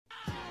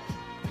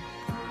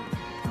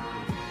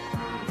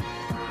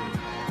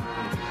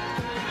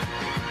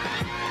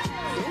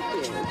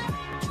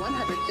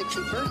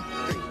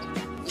161st Street,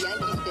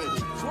 Yankee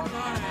Stadium. Swung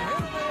on and hit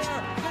in the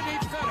air. The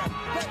deep center.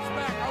 Gets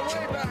back,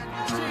 away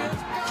back. She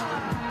is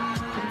gone.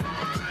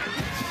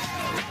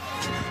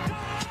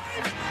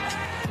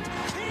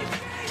 He made the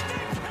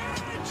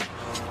catch.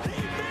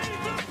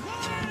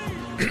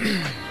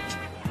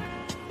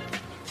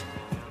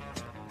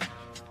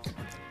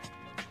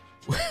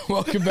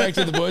 Welcome back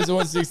to the Boys of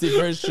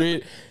 161st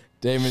Street.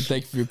 Damon,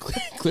 thank you for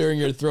clearing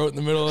your throat in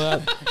the middle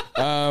of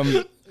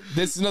that.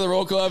 This is another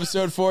roll call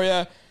episode for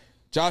you.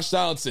 Josh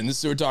Donaldson, this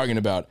is what we're talking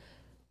about. A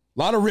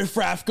lot of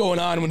riffraff going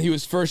on when he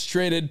was first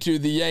traded to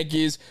the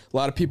Yankees. A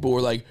lot of people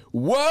were like,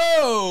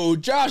 whoa,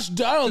 Josh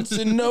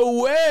Donaldson,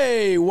 no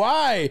way.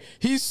 Why?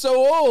 He's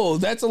so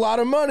old. That's a lot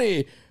of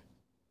money.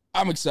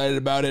 I'm excited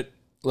about it.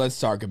 Let's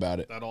talk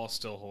about it. That all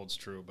still holds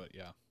true, but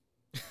yeah.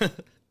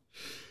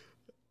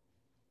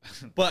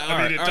 But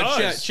I mean, it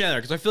does. Chandler,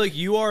 because I feel like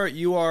you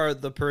are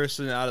the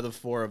person out of the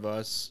four of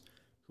us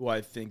who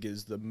I think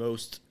is the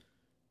most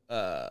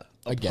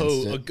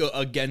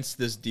against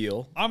this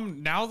deal.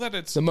 Now that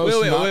it's The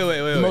most Wait.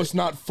 the most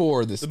not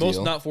for this The deal.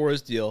 most not for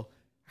this deal.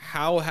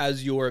 How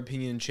has your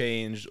opinion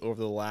changed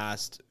over the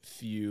last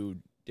few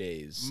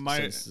days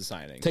since the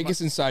signing? Take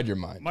us inside your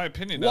mind. my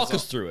opinion. Walk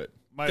us through it.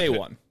 Day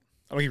one.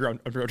 I'm going to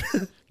keep around.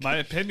 My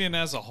opinion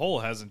as a whole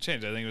hasn't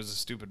changed. I think it was a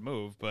stupid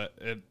move, but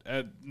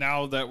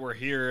now that we're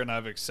here and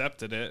I've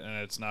accepted it,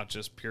 and it's not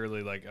just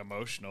purely like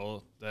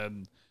emotional,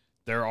 then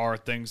there are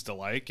things to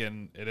like,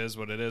 and it is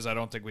what it is. I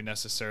don't think we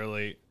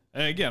necessarily.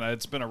 And again,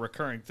 it's been a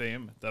recurring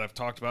theme that I've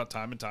talked about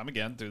time and time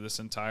again through this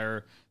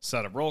entire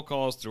set of roll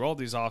calls, through all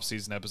these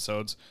offseason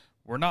episodes.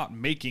 We're not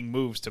making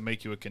moves to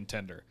make you a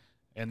contender.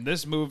 And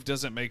this move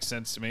doesn't make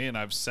sense to me, and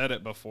I've said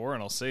it before,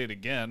 and I'll say it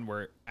again.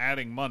 We're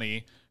adding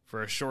money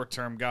for a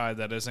short-term guy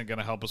that isn't going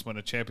to help us win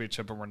a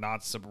championship, and we're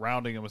not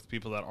surrounding him with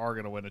people that are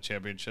going to win a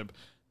championship.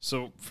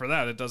 So for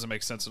that, it doesn't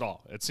make sense at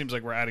all. It seems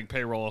like we're adding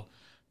payroll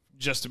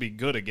just to be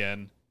good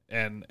again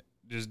and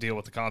just deal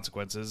with the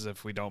consequences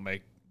if we don't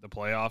make the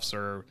playoffs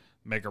or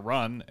make a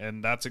run,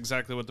 and that's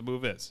exactly what the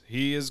move is.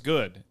 He is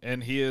good,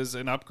 and he is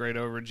an upgrade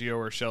over Gio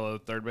Urshela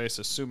at third base,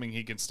 assuming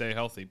he can stay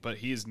healthy, but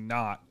he's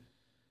not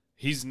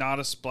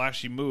a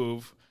splashy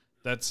move.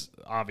 That's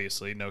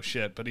obviously no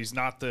shit, but he's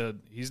not the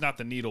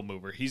needle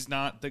mover. He's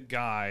not the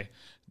guy.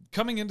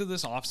 Coming into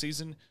this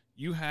offseason,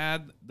 you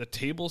had the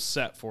table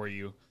set for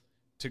you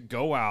to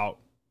go out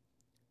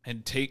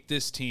and take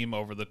this team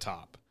over the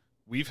top.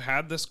 We've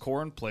had this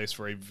core in place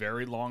for a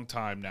very long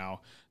time now.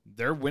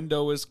 Their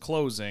window is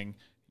closing.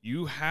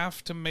 You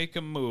have to make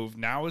a move.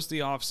 Now is the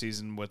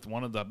offseason with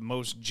one of the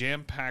most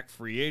jam-packed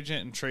free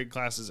agent and trade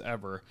classes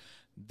ever.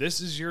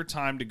 This is your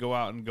time to go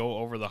out and go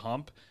over the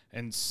hump,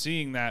 and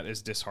seeing that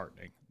is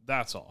disheartening.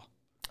 That's all.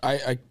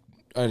 I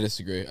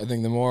disagree. I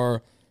think the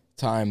more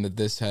time that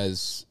this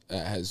has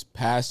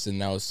passed, and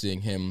now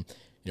seeing him,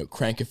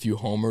 crank a few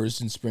homers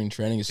in spring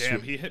training.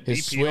 He hit his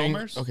BP swing,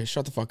 homers? Okay,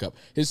 shut the fuck up.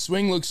 His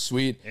swing looks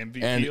sweet,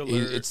 MVP and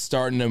alert. it's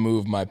starting to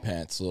move my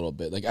pants a little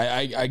bit. Like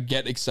I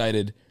get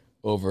excited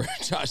over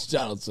Josh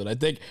Donaldson. I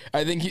think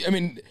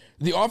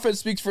the offense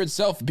speaks for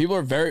itself. People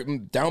are very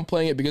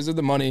downplaying it because of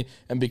the money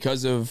and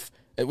because of.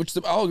 Which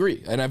I'll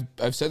agree, and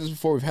I've said this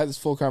before. We've had this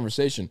full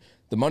conversation.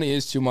 The money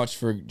is too much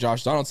for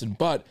Josh Donaldson,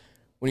 but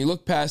when you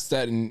look past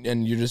that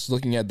and you're just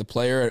looking at the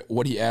player,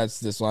 what he adds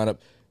to this lineup,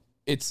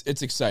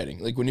 it's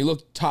exciting. Like when you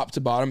look top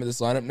to bottom at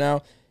this lineup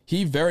now,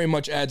 he very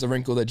much adds a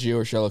wrinkle that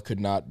Gio Urshela could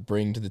not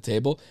bring to the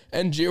table.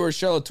 And Gio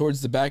Urshela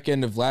towards the back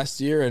end of last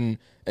year and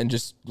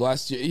just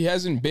last year, he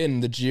hasn't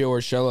been the Gio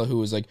Urshela who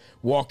was like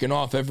walking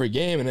off every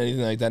game and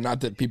anything like that. Not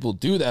that people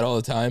do that all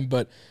the time,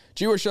 but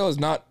Gio Urshela is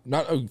not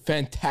a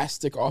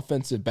fantastic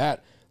offensive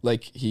bat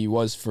like he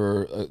was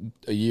for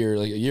a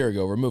year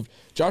ago removed.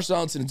 Josh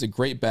Donaldson is a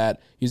great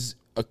bat.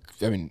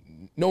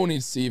 No one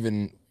needs to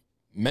even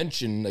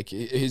mention like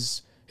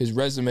his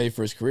resume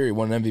for his career. He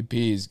won an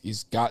MVP.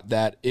 He's got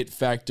that it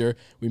factor.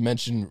 We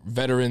mentioned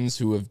veterans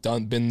who have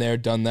been there,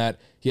 done that.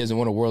 He hasn't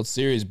won a World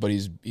Series, but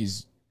he's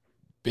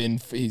been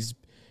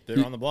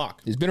on the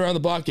block. He's been around the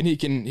block, and he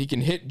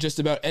can hit just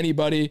about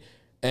anybody.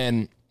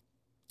 And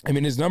I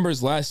mean, his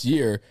numbers last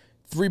year: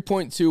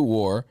 3.2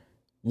 WAR,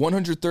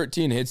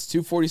 113 hits,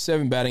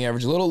 247 batting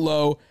average. A little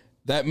low.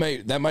 That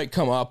might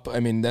come up. I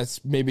mean,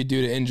 that's maybe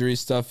due to injury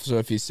stuff. So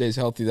if he stays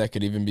healthy, that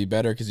could even be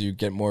better because you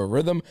get more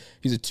rhythm.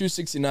 He's a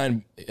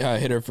 269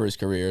 hitter for his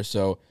career.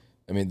 So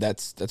I mean,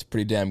 that's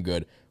pretty damn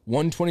good.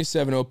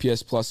 127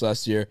 OPS plus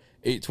last year,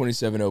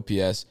 827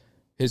 OPS.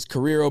 His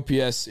career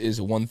OPS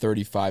is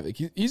 135. Like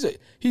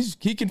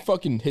he can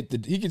fucking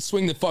he can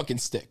swing the fucking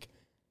stick.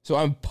 So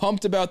I'm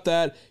pumped about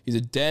that. He's a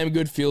damn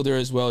good fielder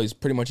as well. He's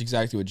pretty much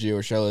exactly what Gio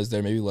Urshela is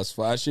there, maybe less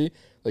flashy,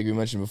 like we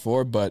mentioned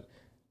before, but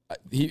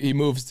he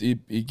moves. He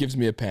gives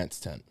me a pants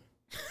tent.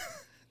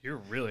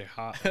 You're really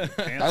hot.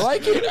 Pants I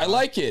like it. I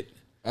like it.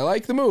 I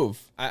like the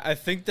move. I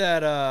think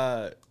that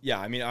I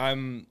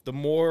mean, the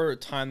more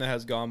time that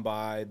has gone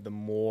by, the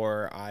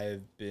more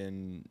I've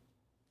been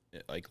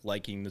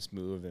liking this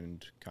move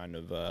and kind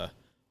of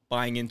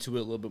buying into it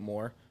a little bit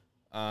more.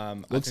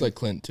 Looks like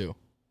Clint too.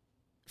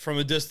 from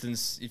a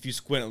distance, if you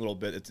squint a little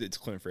bit, it's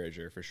Clint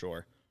Frazier for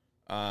sure.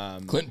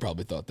 Clinton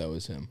probably thought that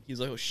was him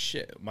He's like, oh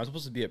shit, am I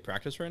supposed to be at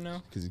practice right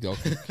now?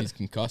 because he's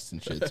concussed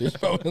and shit too.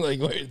 Probably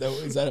like, wait,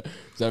 is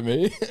that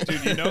me?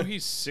 Dude, you know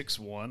he's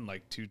 6'1",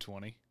 like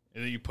 220.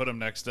 And then you put him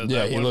next to Yeah,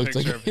 that he one looked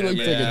picture like- of he him. looked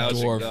like a that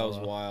was, dwarf. that was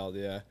wild.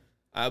 Yeah,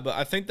 but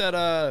I think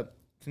that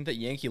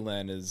Yankee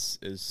Land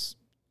is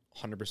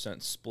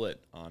 100%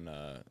 split on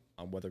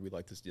whether we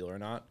like this deal or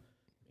not.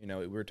 You know,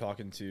 we were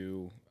talking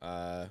to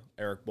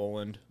Eric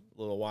Boland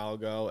a little while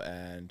ago,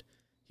 and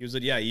he was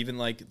like, yeah, even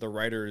like the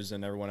writers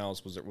and everyone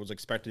else was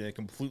expecting a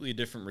completely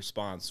different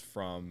response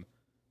from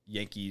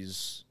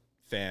Yankees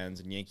fans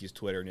and Yankees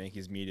Twitter and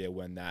Yankees media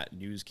when that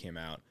news came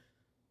out.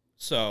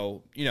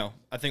 So, you know,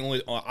 I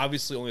think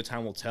obviously only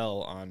time will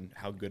tell on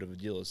how good of a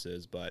deal this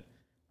is, but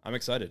I'm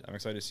excited. I'm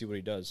excited to see what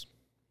he does.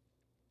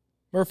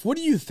 Murph, what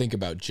do you think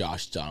about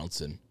Josh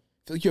Donaldson?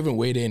 I feel like you haven't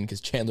weighed in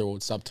because Chandler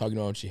won't stop talking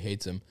about how she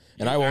hates him,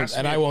 and I won't. Ask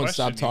And me I a won't question,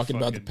 stop you talking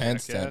about the fucking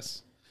pants jackass.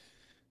 tent.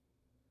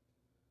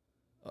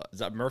 Is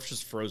that Murph's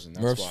just frozen?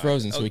 That's Murph's why.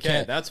 frozen, so we Okay,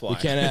 can't. That's why We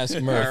can't ask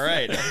Murph. All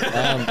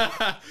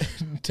right.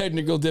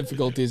 Technical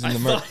difficulties in I the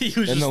thought he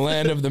was in the just-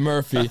 land of the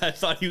Murphy. I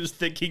thought he was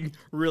thinking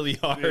really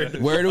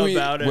hard. Where do we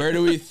about it. where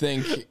do we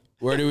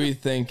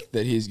think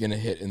that he's gonna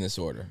hit in this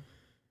order?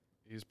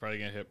 He's probably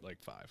going to hit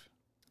like 5.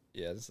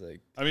 Yeah, it's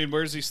like I mean,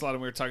 where's he slotted?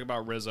 We were talking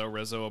about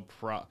Rizzo.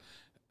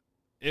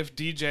 If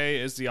DJ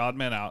is the odd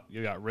man out,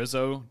 you got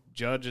Rizzo.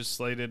 Judge is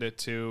slated at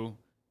 2,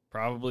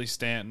 probably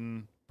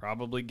Stanton,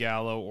 probably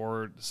Gallo,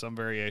 or some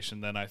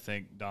variation. Then I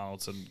think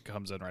Donaldson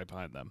comes in right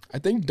behind them. I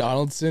think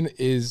Donaldson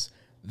is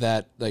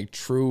that like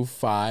true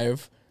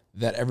 5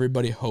 that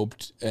everybody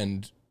hoped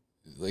and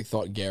like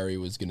thought Gary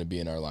was going to be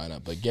in our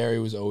lineup. Like Gary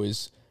was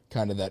always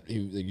kind of that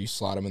you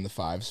slot him in the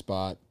 5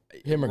 spot.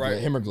 Him or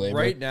Gleyber.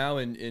 right now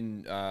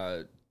in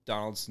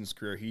Donaldson's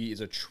career, he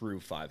is a true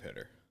 5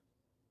 hitter.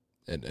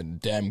 And a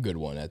damn good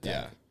one at that.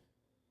 Yeah.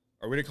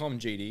 Are we gonna call him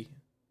JD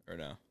or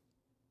no? I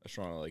was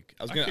trying to like.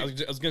 I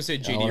was gonna say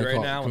JD right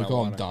now. Can we and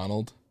call I him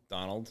Donald?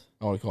 Donald.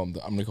 I want to call him.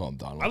 I'm gonna call him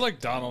Donald. I like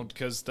Donald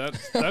because I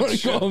want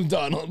to call him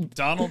Donald.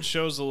 Donald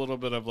shows a little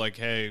bit of like,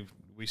 hey,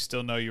 we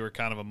still know you were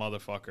kind of a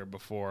motherfucker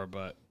before,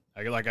 but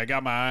I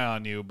got my eye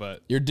on you,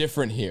 but You're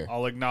different here.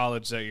 I'll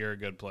acknowledge that you're a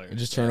good player.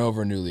 Just turn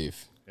over a new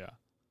leaf. Yeah.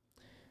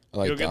 I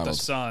like You'll get Donald. the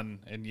Sun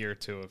in year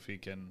 2 if he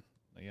can,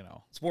 you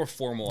know. It's more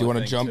formal. Do you want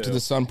to jump to the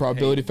Sun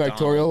probability Hey,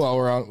 factorial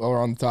Donald. while we're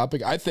on the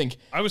topic? I think.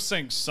 I was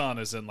saying Sun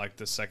is in like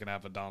the second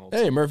half of Donald.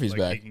 Hey, Murphy's like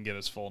back. He can get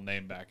his full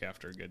name back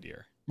after a good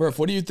year. Murph,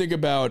 what do you think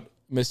about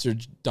Mr.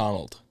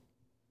 Donald?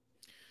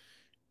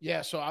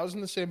 Yeah, so I was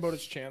in the same boat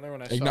as Chandler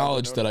when I saw the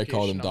Acknowledge that I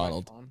called him notification on my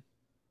Donald. phone.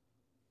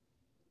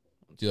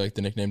 Do you like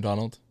the nickname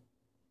Donald?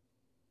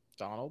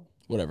 Donald,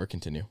 Whatever,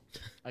 continue.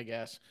 I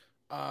guess.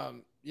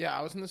 Yeah,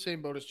 I was in the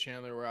same boat as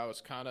Chandler where I was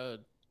kind of,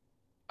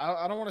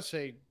 I don't want to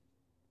say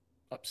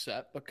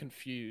upset, but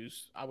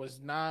confused. I was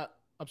not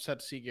upset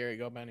to see Gary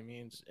go by any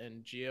means,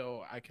 and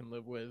Gio I can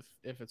live with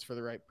if it's for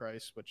the right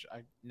price, which I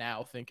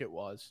now think it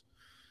was.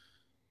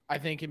 I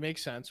think it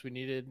makes sense. We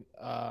needed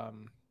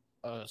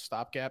a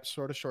stopgap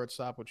sort of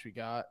shortstop, which we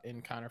got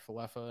in Connor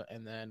Falefa,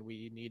 and then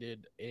we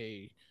needed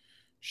a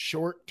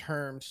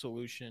short-term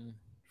solution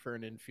for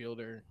an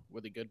infielder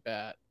with a good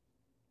bat.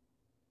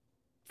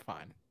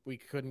 Fine. We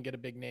couldn't get a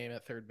big name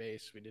at third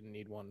base. We didn't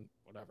need one,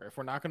 whatever. If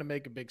we're not going to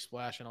make a big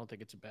splash, I don't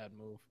think it's a bad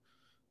move.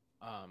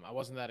 I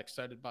wasn't that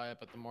excited by it,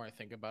 but the more I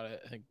think about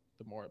it, I think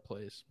the more it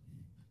plays.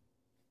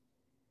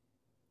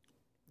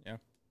 Yeah.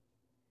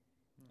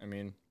 I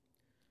mean,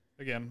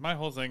 Again, my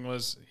whole thing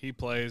was he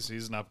plays,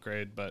 he's an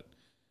upgrade, but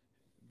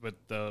with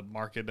the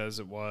market as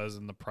it was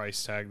and the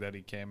price tag that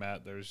he came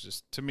at, there's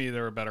just, to me,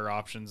 there were better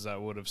options that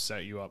would have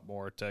set you up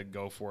more to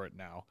go for it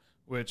now.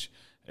 Which,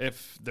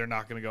 if they're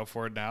not going to go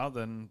for it now,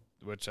 then,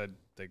 which I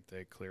think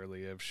they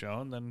clearly have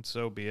shown, then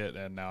so be it.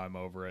 And now I'm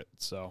over it.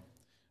 So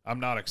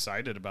I'm not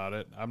excited about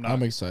it. I'm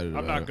excited I'm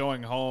about not it.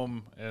 going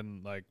home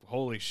and like,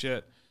 holy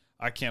shit,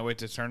 I can't wait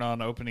to turn on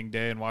opening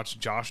day and watch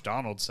Josh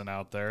Donaldson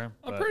out there.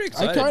 I'm But pretty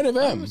excited. kind of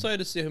am. I'm excited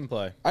to see him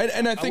play. I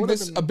think would've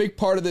this been- a big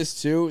part of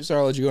this too. Sorry,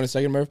 I'll let you go in a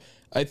second, Murph.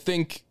 I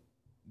think,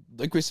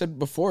 like we said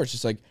before, it's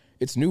just like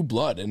it's new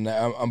blood, and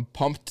I'm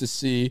pumped to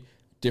see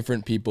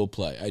different people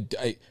play.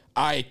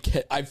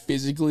 I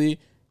physically,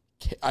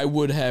 I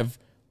would have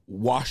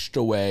washed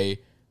away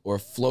or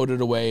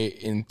floated away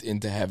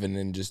into heaven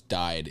and just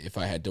died if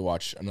I had to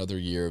watch another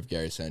year of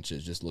Gary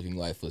Sanchez just looking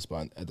lifeless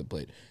at the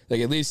plate.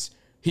 Like, at least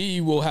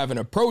he will have an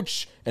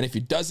approach, and if he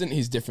doesn't,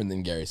 he's different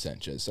than Gary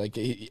Sanchez. Like,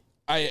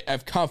 I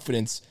have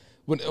confidence.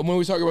 When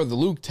we talk about the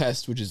Luke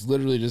test, which is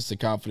literally just a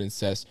confidence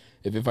test,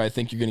 if I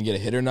think you're going to get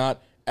a hit or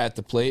not at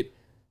the plate,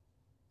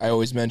 I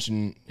always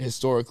mention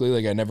historically,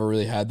 like, I never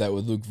really had that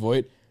with Luke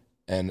Voigt,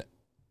 and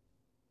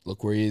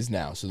look where he is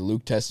now. So the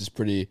Luke test is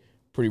pretty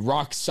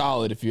rock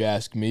solid, if you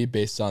ask me,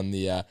 based on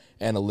the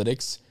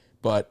analytics.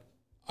 But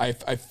I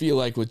feel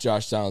like with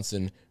Josh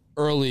Donaldson,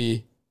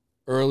 early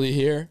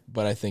here,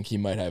 but I think he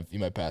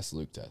might pass the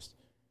Luke test.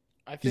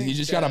 I Because think he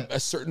just got a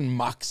certain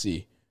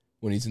moxie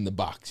when he's in the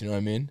box. You know what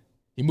I mean?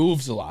 He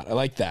moves a lot. I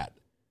like that.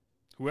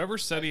 Whoever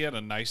said he had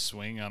a nice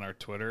swing on our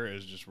Twitter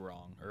is just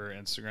wrong, or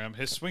Instagram.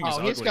 His swing is Oh,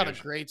 ugly. he's got a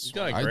great He's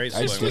got swing. a great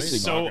I swing. What are you disagree.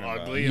 so talking about?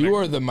 ugly. You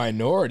are the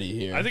minority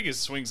here. I think his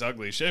swing's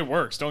ugly. It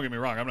works. Don't get me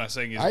wrong. I'm not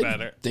saying he's I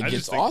bad. think I it's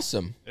just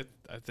awesome.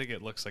 I think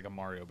it looks like a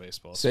Mario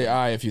baseball. Say swing.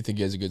 aye if you think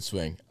he has a good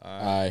swing.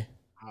 Aye.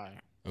 Hi.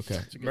 Okay.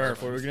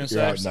 Murph, what were we gonna You're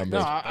say? outnumbered.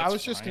 No, I That's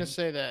was just fine. gonna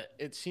say that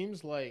it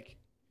seems like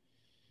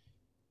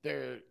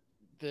the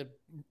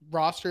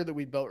roster that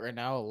we built right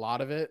now, a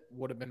lot of it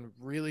would have been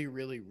really,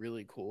 really,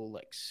 really cool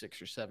like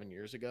 6 or 7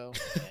 years ago,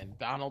 and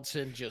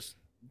Donaldson just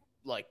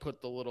like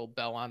put the little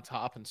bell on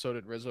top, and so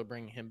did Rizzo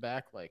bringing him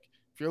back. Like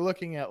if you're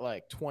looking at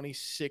like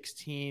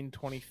 2016,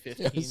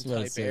 2015 Yeah, I was about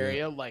to type say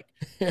area, like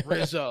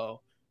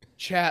Rizzo,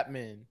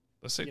 Chapman.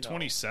 Let's say you know,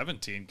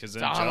 2017, because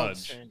then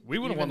Donaldson, Judge, we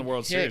would have won the even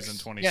World Series in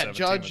Hicks. 2017. Yeah,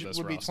 Judge with this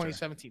would be roster.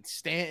 2017.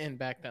 Stanton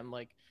back then,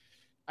 like,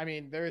 I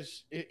mean,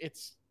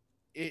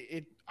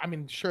 I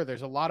mean, sure,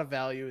 there's a lot of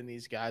value in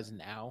these guys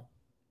now,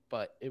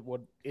 but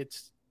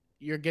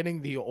you're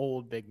getting the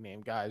old big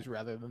name guys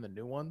rather than the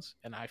new ones,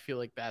 and I feel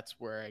like that's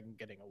where I'm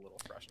getting a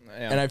little frustrated.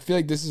 And I feel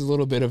like this is a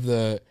little bit of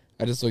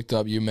I just looked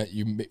up. You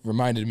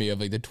reminded me of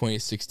like the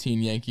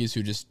 2016 Yankees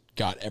who just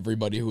got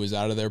everybody who was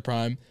out of their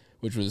prime,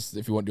 which was,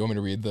 if you want, do you want me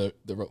to read the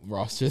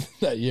roster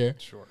that year?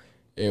 Sure.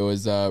 It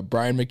was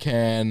Brian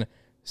McCann,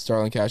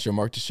 Starlin Castro,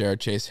 Mark Teixeira,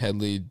 Chase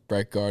Headley,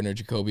 Brett Gardner,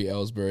 Jacoby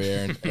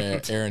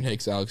Ellsbury, Aaron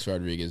Hicks, Alex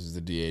Rodriguez was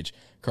the DH,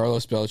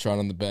 Carlos Beltran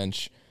on the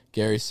bench,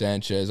 Gary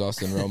Sanchez,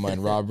 Austin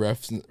Romine, Rob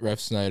Ref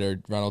Snyder,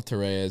 Ronald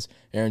Torres,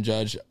 Aaron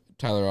Judge,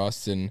 Tyler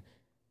Austin,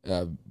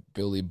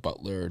 Billy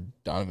Butler,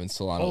 Donovan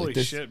Solano. Holy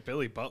shit,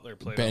 Billy Butler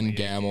played on Ben the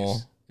Gamble.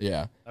 Yankees.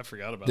 Yeah. I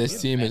forgot about This that.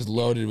 team is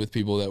loaded with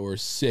people that were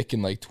sick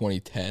in like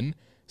 2010.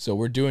 So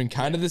we're doing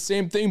kind of the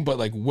same thing, but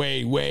like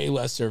way, way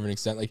lesser of an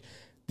extent. Like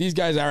these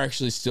guys are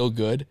actually still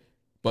good,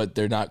 but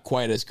they're not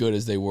quite as good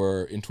as they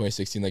were in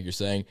 2016, like you're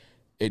saying.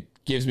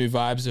 It gives me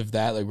vibes of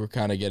that. Like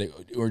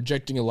we're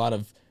injecting a lot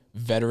of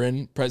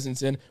veteran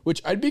presence in,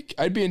 which I'd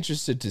be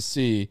interested to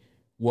see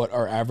what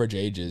our average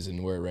age is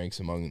and where it ranks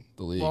among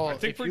the league. Well, I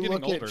think if we're you getting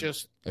look older. at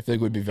just I feel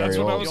like we'd be very That's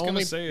what I old. was the gonna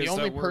only, say the is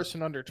only that we're-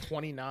 person under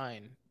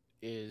 29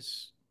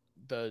 is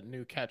the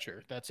new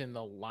catcher that's in the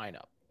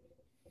lineup.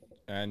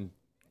 And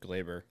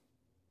Glaber.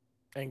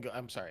 And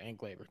I'm sorry, and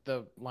Glaber.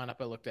 The lineup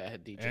I looked at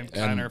had DJ. And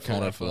And Kiner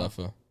Kiner Falefa.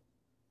 Falefa.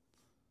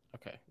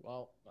 Okay,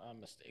 well,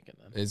 I'm mistaken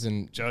then.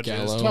 Isn't Judge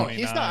Gallo? is No, 29.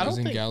 he's not. I don't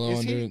Isn't think Gallo is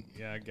under he? it?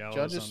 Yeah, Gallo's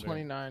Judge is under.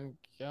 29.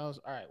 Gallo's.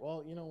 All right.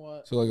 Well, you know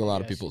what? So like a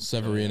lot of Yes, people. he's-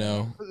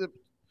 Severino.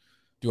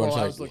 Do you want Well,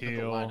 I to was talk? looking at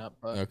the Heel. lineup,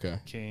 but Okay.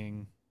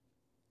 King.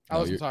 I No,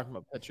 wasn't you're- talking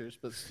about pitchers,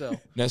 but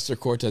still. Nestor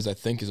Cortez, I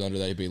think, is under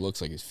that, but he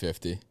looks like he's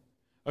 50.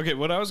 Okay,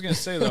 what I was gonna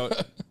say though,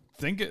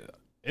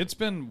 it's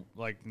been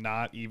like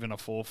not even a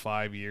full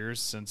 5 years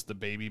since the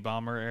baby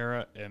bomber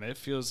era, and it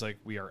feels like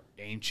we are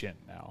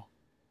ancient now.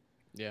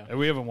 Yeah. And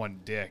we haven't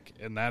won dick,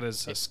 and that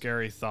is a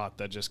scary thought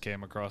that just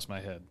came across my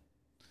head.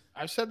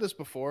 I've said this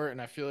before, and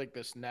I feel like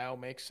this now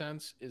makes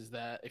sense. Is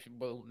that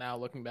now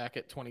looking back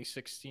at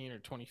 2016 or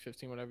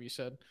 2015, whatever you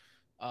said,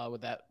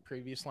 with that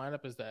previous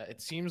lineup, is that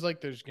it seems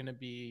like there's going to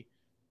be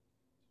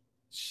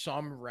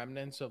some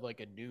remnants of like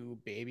a new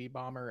baby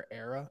bomber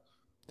era.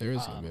 There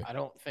is gonna be. I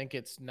don't think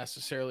it's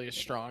necessarily as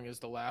strong as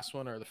the last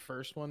one or the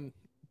first one,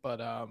 but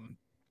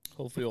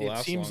Hopefully it'll it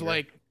last seems longer.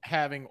 like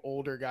having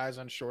older guys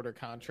on shorter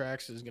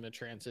contracts is going to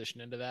transition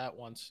into that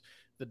once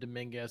the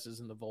Dominguez's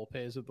and the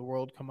Volpes of the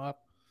world come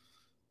up.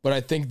 But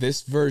I think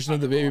this version of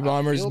the I don't know Baby how I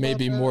Bombers feel may about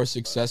be that, more but-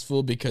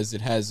 successful because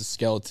it has a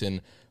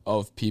skeleton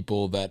of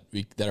people that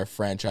are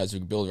franchise we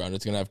can build around.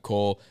 It's gonna have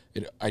Cole.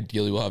 It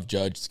ideally will have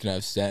Judge. It's gonna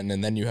have Stanton,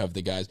 and then you have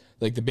the guys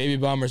like the Baby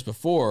Bombers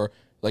before.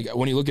 Like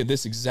when you look at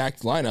this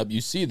exact lineup, you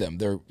see them.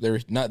 They're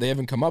not. They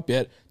haven't come up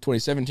yet.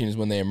 2017 is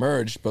when they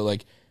emerged, but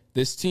like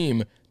this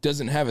team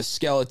doesn't have a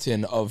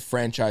skeleton of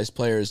franchise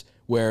players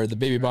where the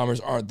Baby Bombers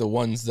aren't the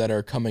ones that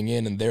are coming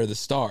in and they're the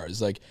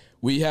stars. Like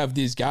we have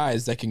these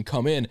guys that can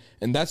come in,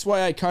 and that's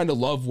why I kind of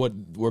love what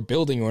we're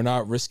building. We're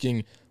not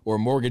risking or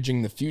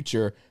mortgaging the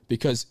future,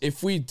 because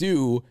if we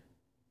do,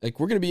 like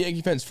we're going to be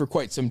Yankee fans for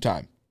quite some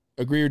time.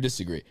 Agree or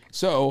disagree?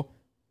 So,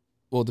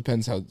 well, it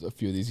depends how a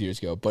few of these years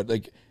go, but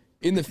like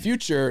in the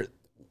future,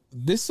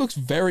 this looks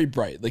very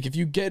bright. Like if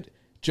you get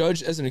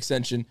Judge as an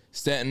extension,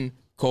 Stanton,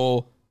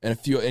 Cole, and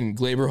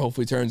Glaber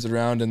hopefully turns it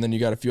around, and then you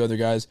got a few other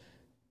guys.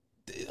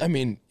 I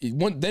mean,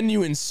 then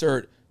you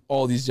insert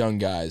all these young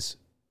guys,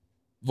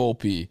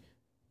 Volpe,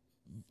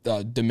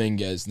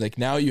 Dominguez. Like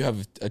now you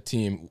have a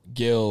team,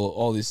 Gil,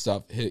 all these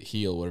stuff,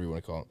 Heel, whatever you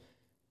want to call it.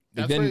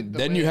 Like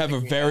then you have a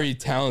very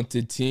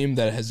talented team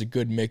that has a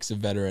good mix of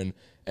veteran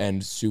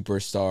and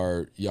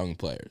superstar young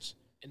players.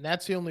 And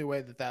that's the only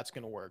way that that's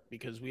going to work,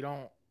 because we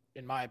don't,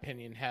 in my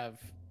opinion, have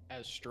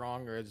as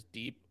strong or as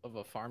deep of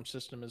a farm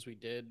system as we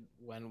did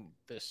when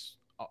this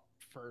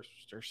first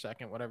or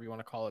second, whatever you want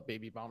to call it,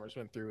 Baby Bombers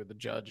went through with the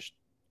Judge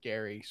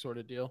Gary sort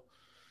of deal,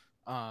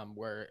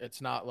 where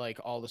it's not like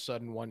all of a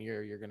sudden one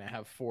year you're going to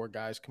have 4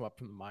 guys come up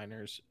from the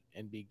minors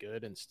and be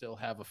good and still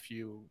have a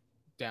few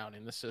down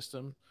in the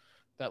system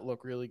that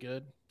look really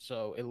good.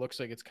 So it looks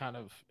like it's kind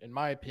of, in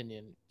my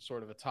opinion,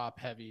 sort of a top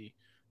heavy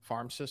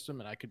farm system,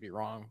 and I could be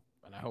wrong,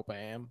 and I hope I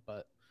am,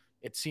 but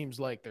it seems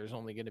like there's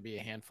only going to be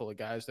a handful of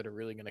guys that are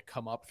really going to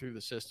come up through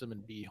the system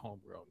and be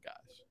homegrown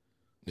guys.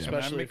 Yeah.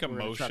 Especially Can I if we're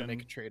going to try to make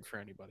a motion? trade for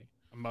anybody.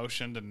 A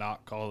motion to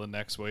not call the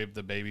next wave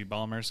the baby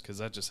bombers, because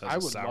that just I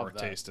has a would sour love that.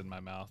 taste in my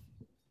mouth.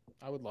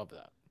 I would love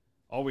that.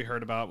 All we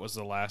heard about was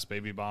the last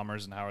baby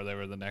bombers and how they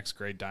were the next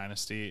great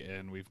dynasty,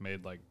 and we've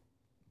made like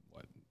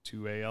what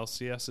 2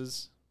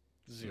 ALCSs.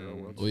 0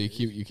 World Well, you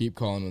Series. keep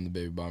calling them the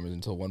baby bombers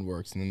until one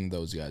works, and then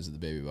those guys are the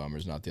baby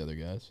bombers, not the other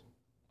guys.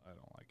 I don't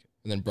like it.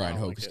 And then Brian I don't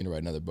Hope like is it. going to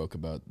write another book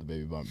about the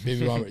baby bomber.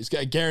 Baby bomber.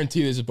 I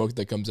guarantee there's a book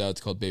that comes out.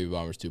 It's called Baby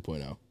Bombers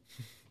 2.0.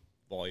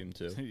 Volume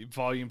 2.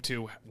 Volume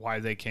 2, why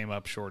they came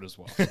up short as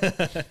well.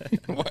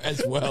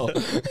 As well.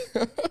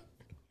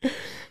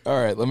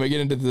 All right, let me get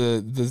into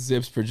the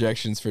Zips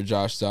projections for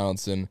Josh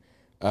Donaldson.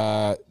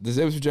 The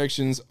Zips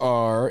projections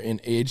are an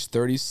age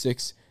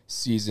 36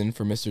 season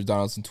for Mr.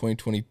 Donaldson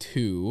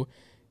 2022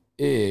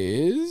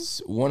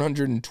 is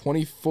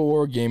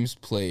 124 games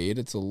played.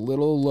 It's a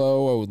little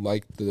low. I would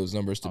like those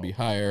numbers to be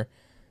higher.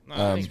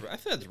 No, I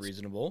think that's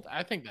reasonable.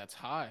 I think that's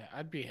high.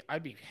 I'd be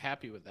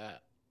happy with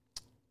that.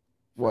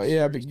 Well,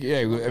 yeah, but yeah.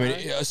 I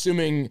mean,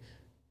 assuming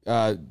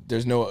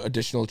there's no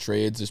additional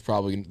trades,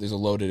 there's a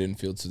loaded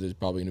infield, so there's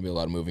probably going to be a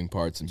lot of moving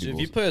parts and So people.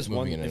 if you play as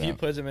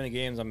many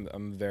games,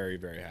 I'm very,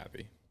 very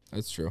happy.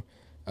 That's true.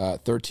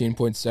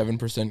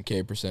 13.7%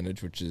 K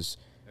percentage, which is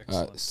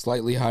Excellent.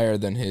 slightly higher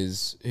than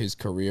his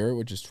career,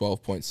 which is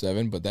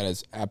 12.7, but that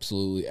is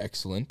absolutely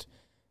excellent.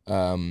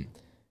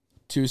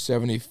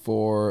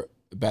 274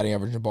 batting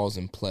average of balls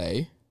in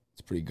play.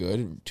 It's pretty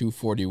good.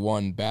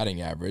 241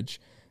 batting average.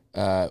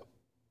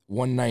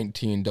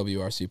 119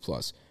 WRC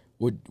plus.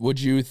 Would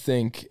you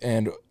think,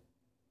 and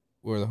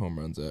where are the home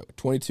runs at?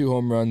 22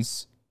 home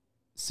runs,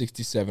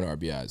 67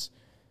 RBIs.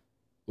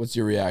 What's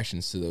your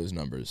reactions to those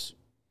numbers?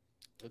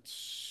 It's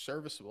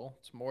serviceable.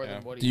 It's more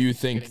than what Do you he's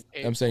think- getting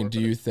paid I'm saying, for, do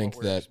but you it's what think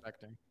we're that-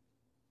 expecting.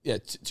 Yeah,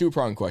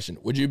 two-pronged question.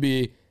 Would you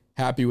be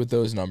happy with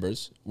those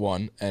numbers,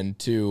 one? And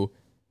two,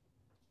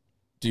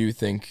 do you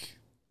think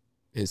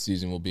his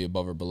season will be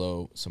above or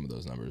below some of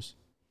those numbers?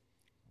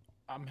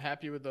 I'm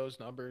happy with those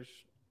numbers.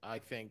 I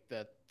think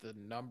that the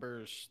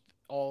numbers,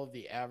 all of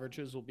the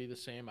averages will be the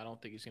same. I don't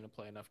think he's going to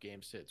play enough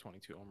games to hit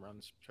 22 home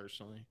runs,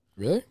 personally.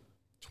 Really?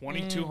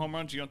 22 home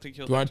runs. You don't think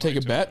he'll? Do you want to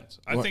take a bet?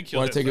 I think he'll.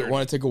 Want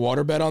to take a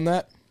water bet on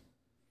that?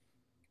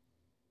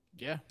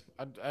 Yeah,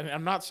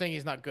 I'm not saying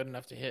he's not good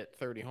enough to hit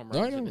 30 home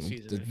No, runs I in the know.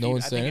 season. No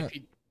one's saying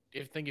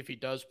I think if he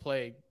does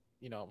play,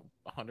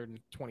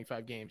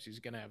 125 games, he's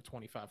going to have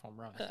 25 home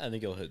runs. I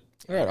think he'll hit.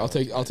 All right,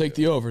 I'll take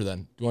the over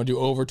then. Do you want to do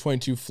over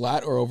 22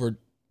 flat or over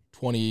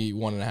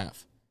 21 and a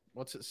half?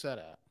 What's it set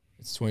at?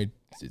 It's 20.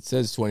 It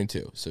says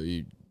 22. So do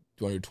you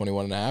want to do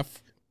 21 and a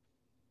half?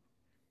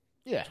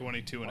 Yeah.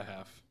 22 and a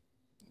half.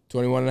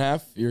 21 and a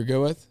half? You're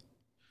good with?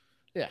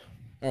 Yeah.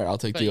 All right, I'll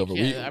take But the you over.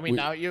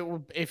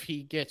 can't- if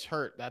he gets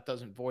hurt, that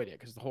doesn't void it,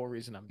 because the whole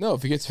reason I'm No,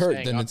 if he gets hurt,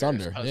 saying then it's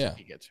under is under. 'cause Yeah. if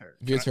he gets hurt.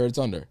 If he gets hurt, it's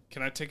under.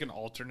 Can I take an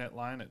alternate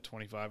line at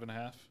 25 and a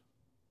half?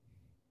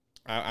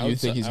 I You would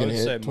think say- he's I gonna would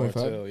hit say more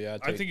 25? too. Yeah,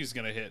 I think he's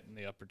going to hit in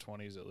the upper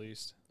 20s at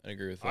least. I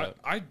agree with that.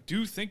 I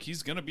do think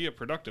he's going to be a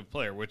productive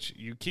player, which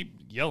you keep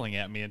yelling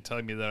at me and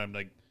telling me that I'm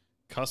like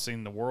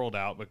cussing the world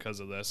out because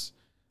of this.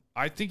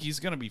 I think he's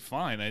going to be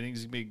fine. I think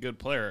he's going to be a good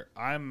player.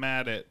 I'm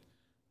mad at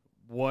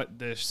what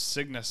this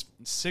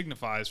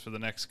signifies for the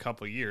next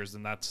couple of years,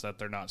 and that's that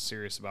they're not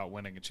serious about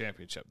winning a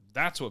championship.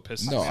 That's what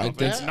pisses No, me I off.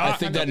 think It's I not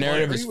think the that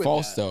narrative player, is agree with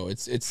false that. though.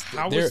 It's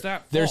How they're, is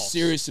that they're false?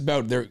 serious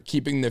about they're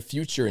keeping the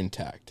future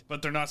intact.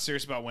 but they're not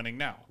serious about winning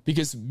now.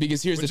 Because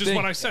here's Which the is thing.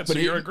 what I said, so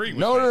you're agreeing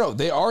with no, me. No,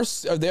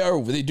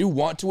 they do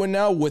want to win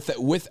now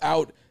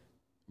without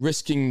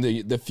risking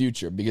the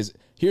future. Because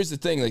here's the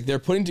thing, like they're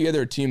putting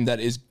together a team that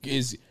is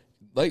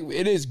like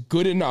it is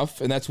good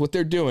enough, and that's what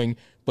they're doing.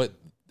 But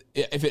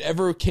if it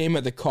ever came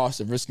at the cost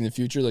of risking the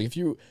future, like if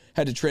you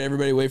had to trade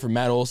everybody away from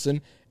Matt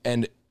Olson,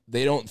 and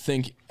they don't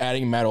think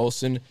adding Matt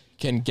Olson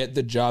can get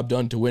the job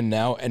done to win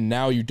now, and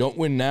now you don't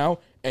win now,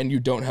 and you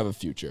don't have a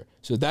future.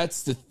 So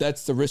that's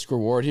the risk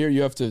reward here.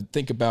 You have to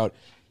think about,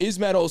 is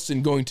Matt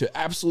Olson going to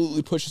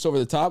absolutely push us over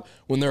the top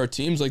when there are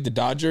teams like the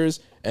Dodgers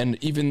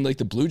and even like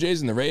the Blue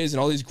Jays and the Rays and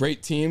all these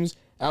great teams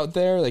out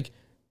there? Like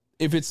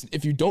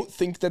if you don't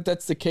think that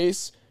that's the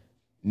case,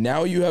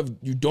 now you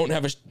don't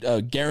have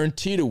a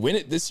guarantee to win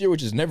it this year,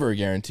 which is never a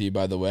guarantee,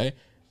 by the way,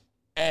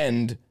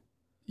 and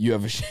you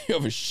have a shit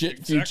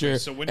Exactly. future,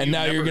 So when and you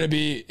now you're never-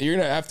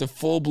 gonna have to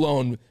full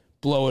blown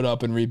blow it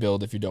up and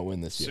rebuild if you don't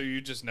win this year. So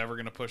you're just never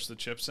going to push the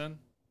chips in?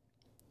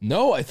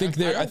 No, I think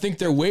they're don't they're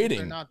that's what waiting.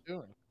 They're not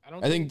doing.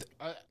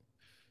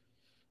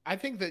 I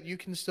think that you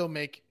can still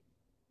make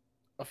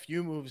a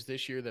few moves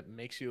this year that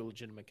makes you a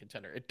legitimate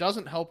contender. It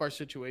doesn't help our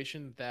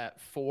situation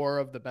that 4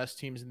 of the best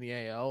teams in the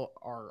AL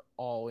are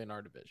all in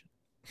our division.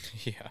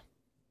 yeah.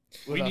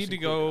 with We us need to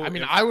included. go- I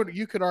mean, if-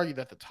 you could argue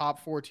that the top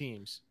 4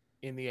 teams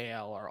in the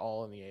AL are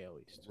all in the AL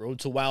East. Road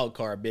to wild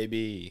card,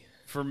 baby.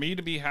 For me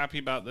to be happy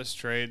about this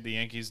trade, the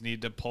Yankees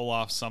need to pull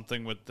off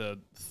something with the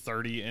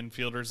 30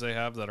 infielders they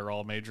have that are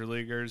all major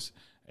leaguers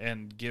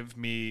and give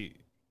me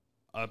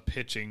a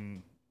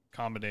pitching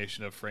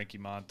combination of Frankie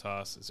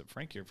Montas. Is it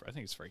Frankie? I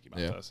think it's Frankie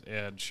Montas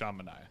and Sean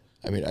Manaea.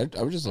 I mean,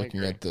 I was just looking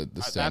agree. at the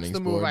That's standings the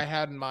move board. I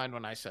had in mind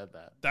when I said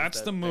that. That's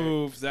That the they're-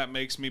 move that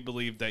makes me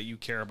believe that you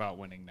care about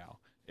winning now.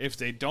 If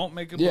they don't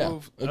make a Yeah,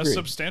 move, a agreed.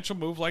 substantial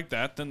move like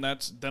that, then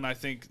I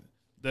think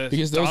the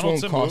Because those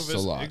won't Donaldson cost move a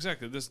is lot.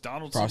 exactly this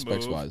Donaldson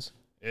Prospects move wise,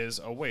 is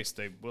a waste.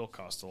 They will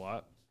cost a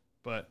lot,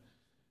 but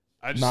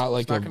I just not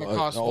like not a, gonna a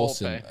cost full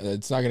Olsen. pay.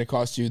 It's not going to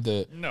cost you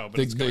the no, but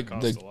the, it's going the, to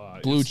cost the a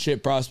lot. blue It's-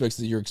 chip prospects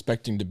that you're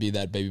expecting to be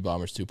that Baby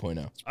Bombers 2.0.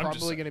 I'm just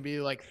Probably going to be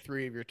like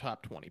 3 of your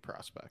top 20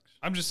 prospects.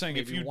 I'm just saying,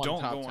 if Maybe you one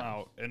don't top go 10.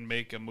 out and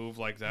make a move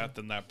like that,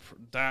 then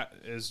that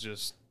is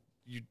just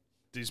you.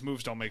 These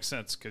moves don't make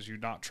sense because you're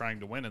not trying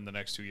to win in the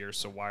next 2 years.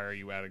 So why are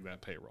you adding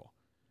that payroll?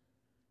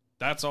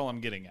 That's all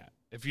I'm getting at.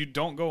 If you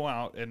don't go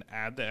out and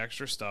add the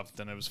extra stuff,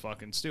 then it was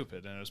fucking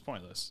stupid and it was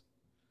pointless.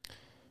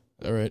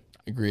 All right,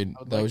 agreed. I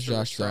would That like was to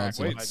Josh retract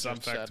Donaldson. what Wait, I some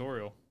just said.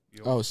 factorial.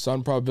 You- Oh,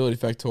 Sun probability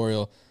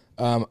factorial.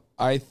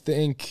 I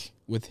think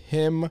with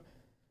him,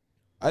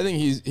 I think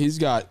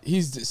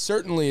he's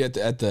certainly at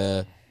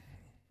the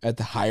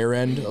higher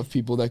end of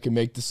people that can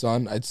make the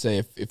Sun. I'd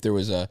say if there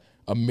was a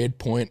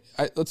midpoint,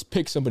 let's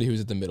pick somebody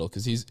who's at the middle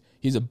because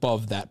he's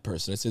above that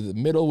person. I'd say the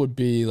middle would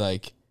be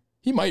like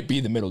he might be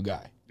the middle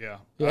guy. yeah.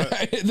 Yeah,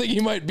 I think he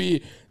might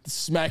be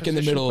smack in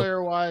the middle.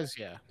 Player wise,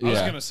 yeah. I was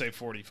Yeah. gonna say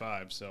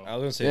 45. So I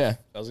was gonna say Yeah.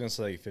 I was gonna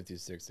say like 50,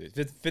 60,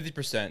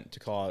 50% to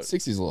call it.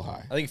 60's a little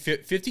high. I think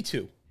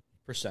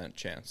 52%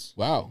 chance.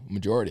 Wow,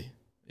 majority.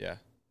 Yeah.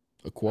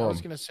 A I quorum.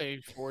 was going to say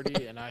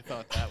 40, and I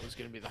thought that was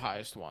going to be the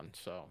highest one.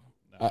 So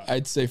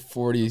I'd say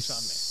 40, It's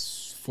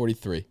on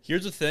 43.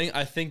 Here's the thing.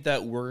 I think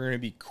that we're gonna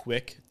be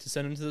quick to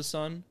send him to the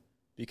Sun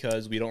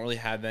because we don't really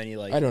have any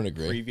like I don't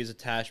agree. previous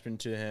attachment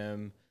to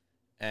him.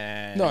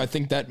 And No, I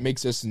think that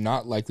makes us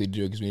not likely to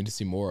do it because we need to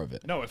see more of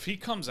it. no, if he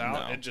comes out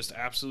No. and just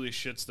absolutely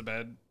shits the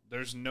bed,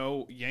 there's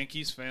no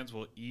Yankees fans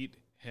will eat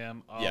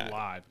him Yeah.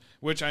 alive.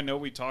 Which I know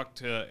we talked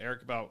to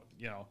Eric about,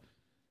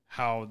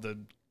 how the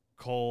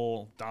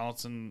Cole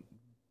Donaldson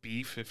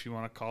beef, if you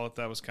want to call it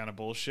that, was kind of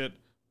bullshit.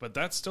 But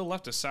that still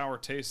left a sour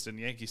taste in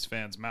Yankees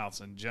fans' mouths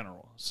in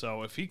general.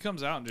 So if he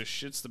comes out and just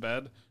shits the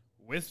bed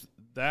with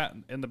that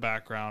in the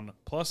background,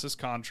 plus his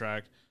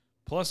contract,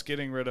 plus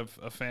getting rid of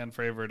a fan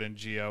favorite in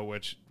Gio,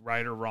 which,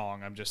 right or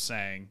wrong, I'm just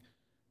saying,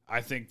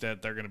 I think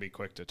that they're going to be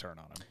quick to turn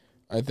on him.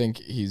 I think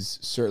he's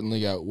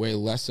certainly got way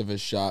less of a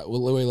shot,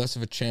 way less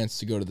of a chance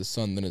to go to the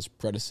Sun than his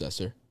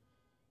predecessor.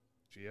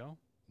 Gio?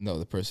 No,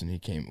 the person he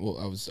came. Well,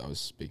 I was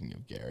speaking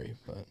of Gary,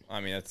 but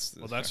I mean that's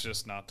Well, that's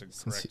just not the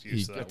correct he-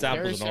 use of that's that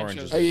word. apples and Gary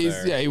oranges. Sanchez-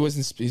 right there. he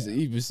wasn't.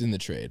 He was in the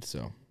trade,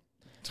 so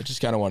I just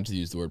kind of wanted to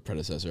use the word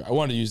predecessor. I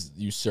wanted to use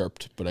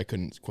usurped, but I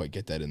couldn't quite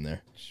get that in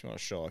there. Just want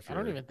to show off I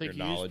your, don't even think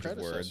your you used knowledge of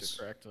predecessor words.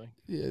 correctly.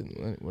 Yeah,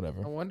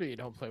 whatever. No wonder you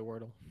don't play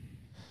Wordle.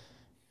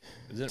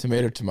 Isn't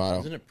it, Tomato.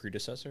 Isn't it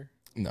predecessor?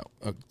 No,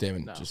 oh, damn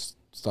it! No. Just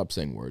stop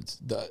saying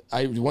words.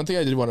 One thing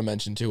I did want to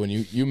mention too, when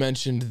you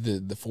mentioned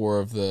the four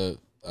of the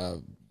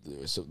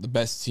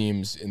best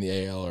teams in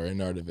the AL are in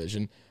our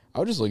division. I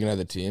was just looking at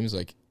the teams.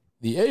 Like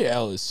the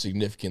AL is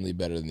significantly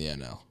better than the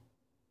NL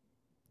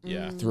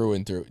Yeah. through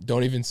and through.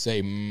 Don't even say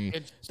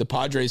It's- the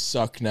Padres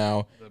suck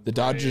now. The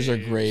Dodgers are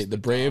Braves, great. The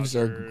Braves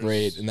are Dodgers.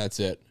 great, and that's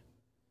it.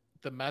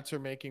 The Mets are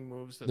making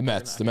moves. That The they're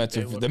Mets. gonna- The Mets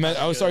they are look the Mets. I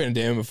kinda was good. talking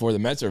to Dan before. The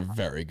Mets are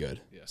very good,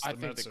 Yes, I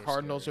think Mets the are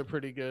Cardinals scary. are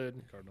pretty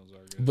good. Cardinals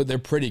are good. but they're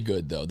pretty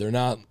good though. They're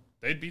not.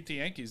 They'd beat the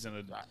Yankees in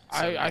a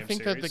I seven-game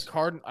think that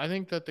series. I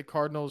think that the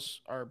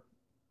Cardinals are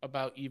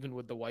about even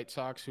with the White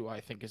Sox, who I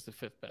think is the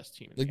 5th best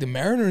team. In Like the the game.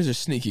 Mariners are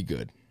sneaky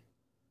good.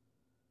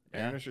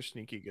 Mariners are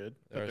sneaky good,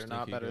 but They're they're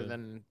not sneaky better good.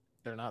 than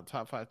they're not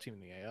top 5 team in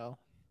the AL.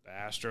 The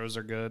Astros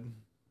are good.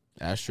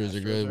 Astros are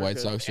Astros good. White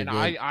Sox are and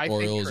good. I Orioles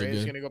think are Trey's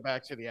good. going to go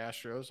back to the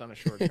Astros on a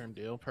short-term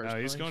deal. No,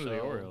 Personally, he's going to the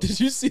so- Orioles. Did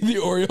you see the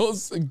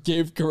Orioles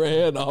gave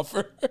Correa an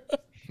offer?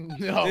 No,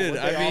 Dude, what'd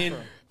I they mean,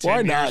 offer? Why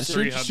 10 not? years, Shoot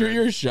 300.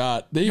 your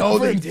shot. They No, offered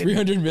they him didn't.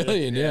 300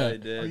 million. they Yeah,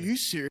 did. Are you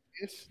serious?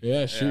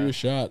 yeah. Shoot Yeah. your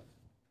shot.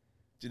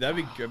 Dude, that'd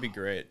be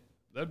great.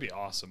 That'd be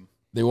awesome.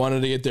 They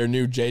wanted to get their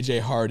new JJ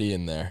Hardy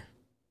in there.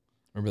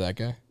 Remember that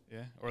guy?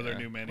 Yeah. Or their Yeah.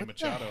 new Manny What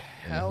Machado. the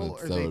hell that are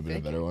would they have been a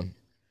thinking? better one.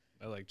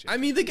 I like Jay. I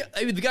mean, they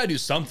gotta do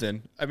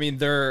something. I mean,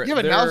 they're Yeah,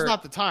 but they're, now's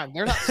not the time.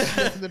 They're not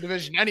sixth in the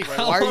division anyway.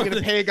 How Why are you long going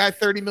to they- pay a guy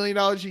 $30 million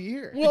a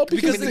year? Well,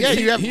 because I mean, yeah,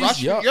 you have he's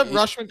Rushman. young. You have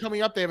Rushman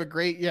coming up. They have a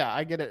great. Yeah,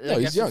 I get it. No, I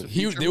he's guess young. it's a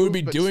future They would be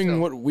move, but doing still.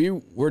 what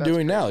we're That's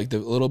doing now, crazy. like the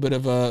little bit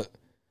of a,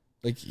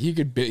 like he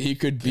could be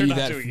They're be not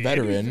that doing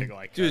veteran. anything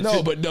like Dude, that.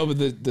 No, but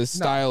the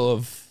style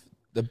of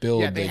the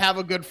build. Yeah, they like- have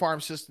a good farm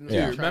system. Yeah. They're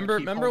trying to Remember-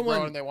 keep remember homegrown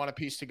when- and they want a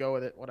piece to go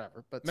with it,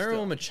 whatever. But Remember still.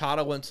 when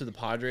Machado went to the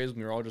Padres? And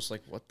we were all just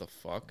like, "What the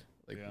fuck?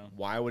 Like, Yeah.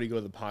 why would he go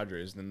to the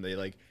Padres?" And then they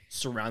like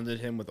surrounded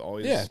him with all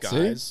these yeah,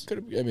 guys. Could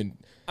I mean,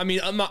 I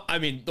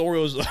mean, the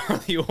Orioles are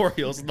the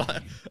Orioles,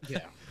 not. Yeah.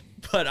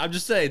 But I'm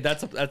just saying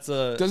that's a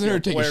Doesn't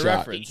hurt to take a point of shot.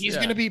 reference. He's Yeah.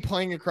 going to be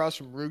playing across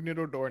from Rougned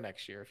Odor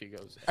next year if he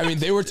goes. I mean,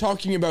 they were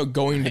talking about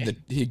going to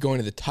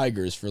the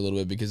Tigers for a little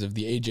bit because of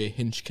the AJ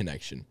Hinch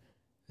connection.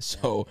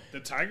 So The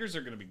Tigers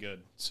are going to be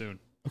good soon.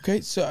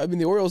 Okay, so I mean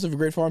the Orioles have a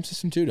great farm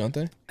system too, don't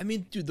they? I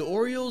mean, dude, the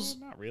Orioles.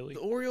 Not really.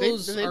 The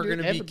Orioles are going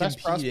to have be the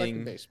best prospect in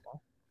competing.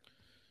 baseball.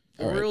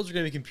 The All right. Orioles are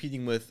going to be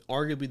competing with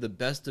arguably the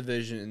best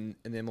division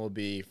in the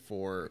MLB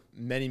for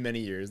many, many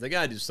years. They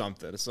got to do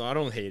something, so I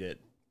don't hate it.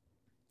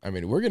 I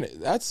mean,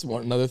 that's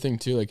another thing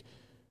too. Like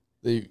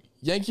the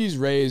Yankees,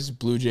 Rays,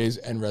 Blue Jays,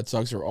 and Red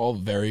Sox are all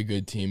very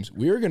good teams.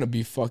 We are going to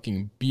be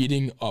fucking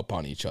beating up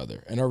on each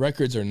other, and our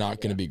records are not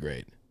going to be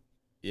great.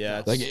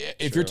 Yeah, Like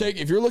if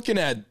you're looking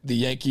at the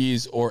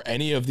Yankees or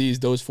any of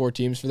those 4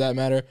 teams for that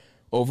matter,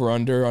 over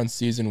under on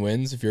season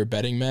wins, if you're a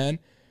betting man,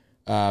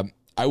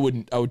 I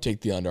would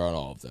take the under on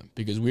all of them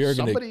because we are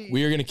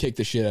gonna kick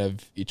the shit out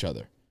of each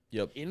other.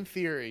 Yep. In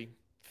theory,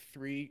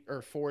 3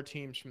 or 4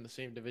 teams from the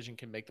same division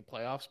can make the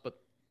playoffs, but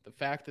the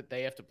fact that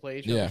they have to play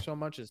each other so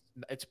much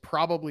it's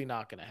probably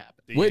not going to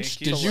happen. Which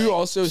did you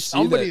also see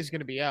somebody's going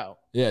to be out?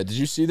 Yeah, did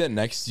you see that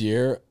next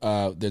year?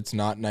 That's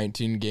not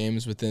 19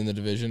 games within the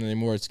division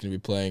anymore. It's going to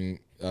be playing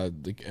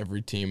like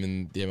every team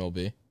in the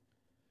MLB.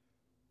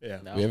 Yeah,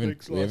 No. We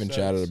haven't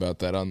chatted about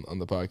that on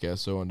the podcast,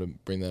 so I wanted to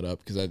bring that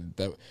up because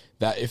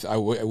I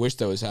wish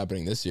that was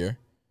happening this year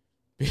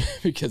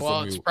because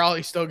It's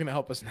probably still going to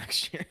help us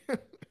next year.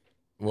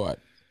 what?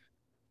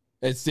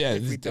 It's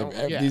If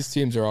these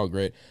teams are all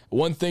great.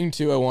 One thing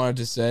too I wanted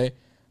to say,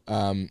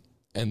 and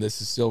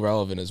this is still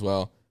relevant as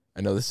well.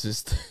 I know this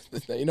is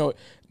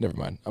never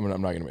mind. I'm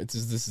not gonna. This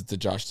is the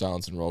Josh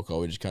Donaldson roll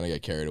call. We just kind of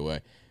got carried away.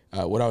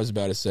 What I was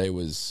about to say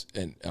was,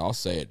 and I'll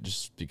say it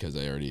just because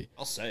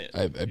I'll say it.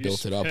 I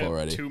built it up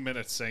already. 2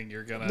 minutes saying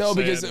you're gonna. No,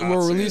 say because it, not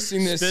we're say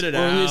releasing it. this. Spit it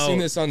We're releasing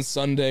out. this on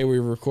Sunday. We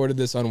recorded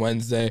this on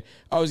Wednesday.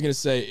 I was gonna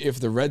say if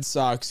the Red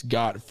Sox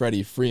got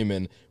Freddie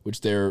Freeman,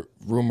 which they're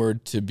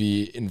rumored to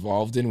be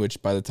involved in,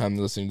 which by the time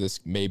they're listening to this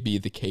may be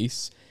the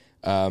case,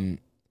 that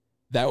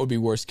would be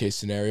worst case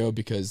scenario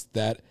because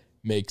that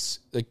makes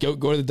like go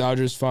to the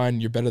Dodgers.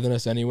 Fine, you're better than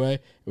us anyway.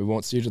 We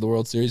won't see you to the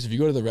World Series. If you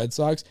go to the Red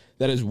Sox,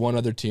 that is one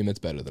other team that's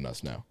better than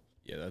us now.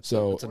 Yeah, that's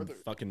So- a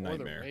fucking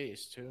nightmare. Or the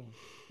Rays too.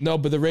 No,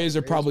 but the Rays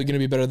are probably going to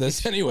be better than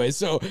us anyway.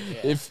 So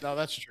Yeah, no,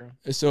 that's true.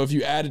 if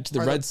you add it to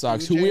the Are Red the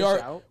Sox, Blue who we Jays are,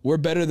 out? we're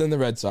better than the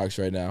Red Sox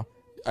right now.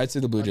 I'd say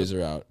the Blue Jays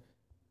are out.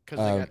 Because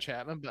they got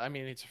Chapman, but I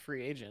mean, it's a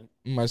free agent.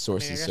 My I mean, I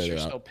sources guess say you're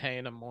they're still out.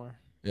 paying them more.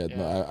 Yeah, yeah.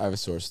 No, I have a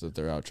source that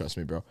they're out. Trust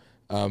me, bro.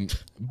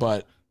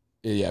 But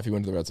yeah, if he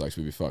went to the Red Sox,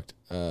 we'd be fucked.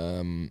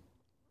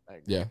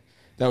 Yeah,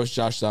 that was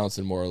Josh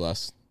Donaldson, more or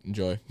less.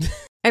 Enjoy.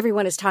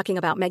 Everyone is talking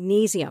about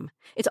magnesium.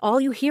 It's all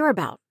you hear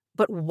about.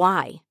 But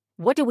why?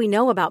 What do we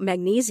know about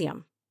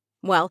magnesium?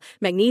 Well,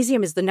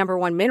 magnesium is the number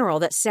 1 mineral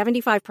that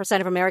 75%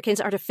 of Americans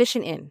are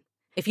deficient in.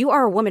 If you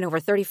are a woman over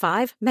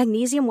 35,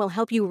 magnesium will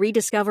help you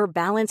rediscover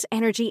balance,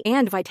 energy,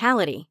 and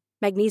vitality.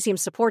 Magnesium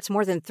supports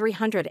more than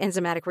 300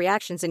 enzymatic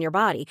reactions in your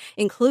body,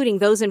 including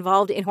those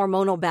involved in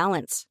hormonal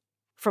balance.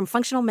 From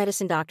functional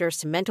medicine doctors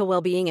to mental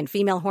well-being and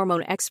female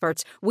hormone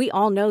experts, we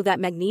all know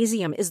that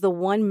magnesium is the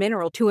one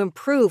mineral to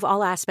improve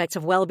all aspects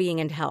of well-being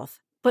and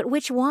health. But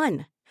which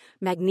one?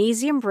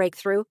 Magnesium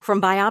Breakthrough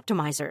from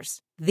Bioptimizers,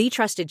 the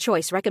trusted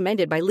choice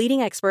recommended by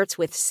leading experts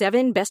with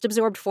 7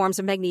 best-absorbed forms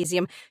of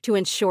magnesium to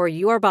ensure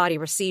your body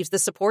receives the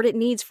support it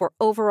needs for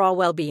overall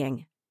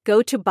well-being.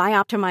 Go to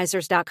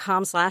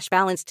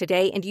bioptimizers.com/balance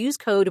today and use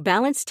code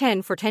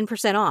BALANCE10 for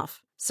 10%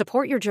 off.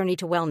 Support your journey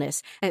to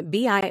wellness at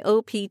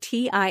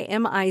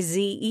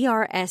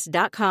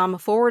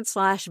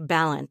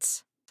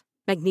bioptimizers.com/balance.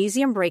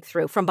 Magnesium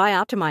Breakthrough from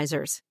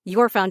Bioptimizers,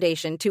 your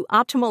foundation to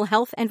optimal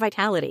health and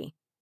vitality.